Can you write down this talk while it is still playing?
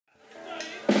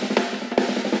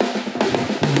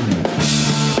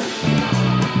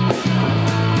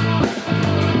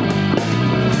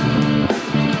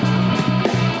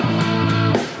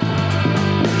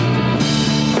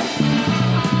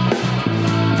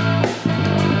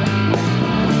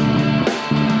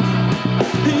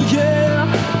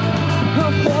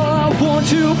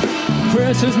to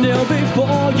princes kneel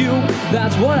before you.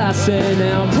 That's what I say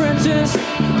now. Princes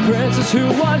who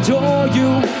adore you.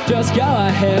 Just go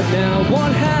ahead now.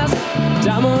 One has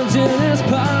diamonds in his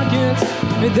pockets,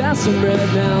 and that's some red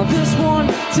now. This one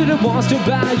said he wants to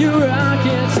buy you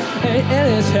rockets, and in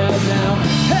his head now.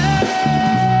 Hey,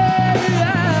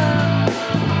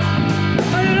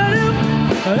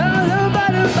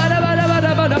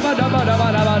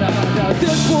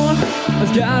 this one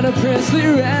has got a princely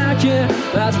racket.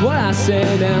 That's what I say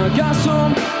now. Got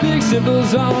some big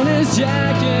symbols on his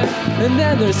jacket. And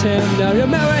then there's him now. You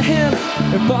marry him,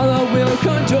 your father will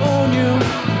condone you.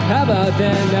 How about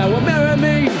that now? Well, marry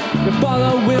me, your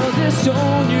father will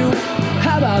disown you.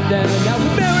 How about that now?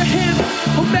 Well, marry him,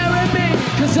 or marry me,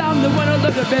 'cause I'm the one who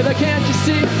loves you, baby, can't you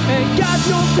see? Ain't got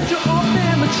no picture or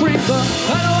imagery, but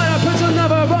I know what a person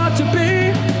never ought to be.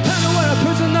 I know what a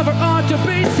person never ought to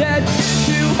be. Said, if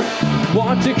you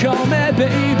want to call me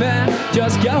baby,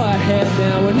 just go ahead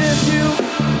now. And if you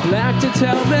like to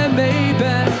tell me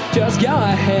maybe, just go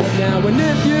ahead now. And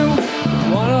if you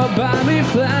wanna buy me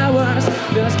flowers,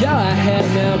 just go ahead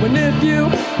now. And if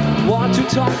you want to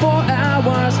talk for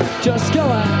hours, just go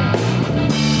ahead.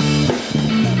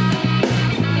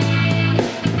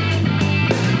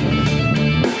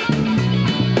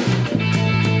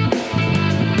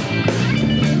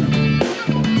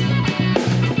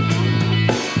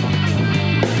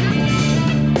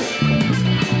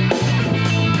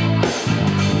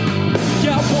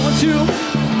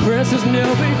 Princes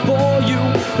kneel before you.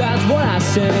 That's what I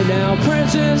say now.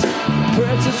 Princes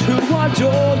who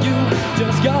adore you.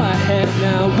 Just go ahead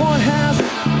now. One has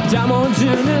diamonds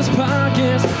in his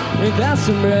pockets, and that's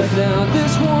some red now.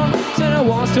 This one said he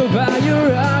wants to buy you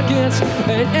rockets,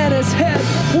 and in his head,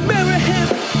 well, marry him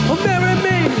or marry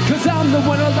me, 'cause I'm the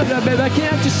one who loves you, baby,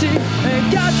 can't you see? Ain't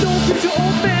got no future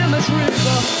or family tree,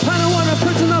 but I don't want a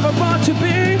prince never ought to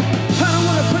be. I don't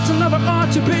want a prince never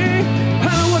ought to be.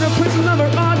 I don't want a prince never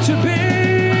ought to be.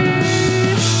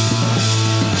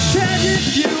 Said if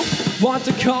you want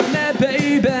to call me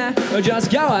baby,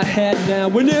 just go ahead now.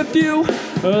 And if you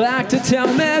like to tell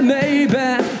me maybe,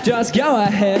 just go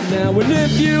ahead now. And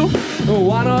if you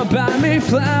wanna buy me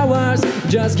flowers,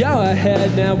 just go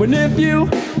ahead now. And if you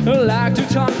like to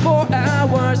talk for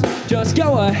hours, just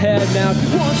go ahead now.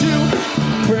 Want to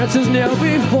princes kneel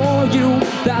before you.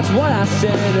 That's what I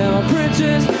say now.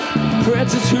 Princes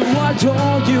who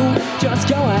adore you. Just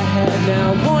go ahead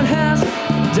now. One has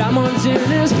diamonds in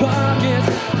his pockets,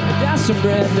 and that's some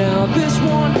red now. This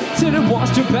one said he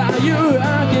wants to buy you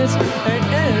rockets, and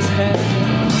in his head.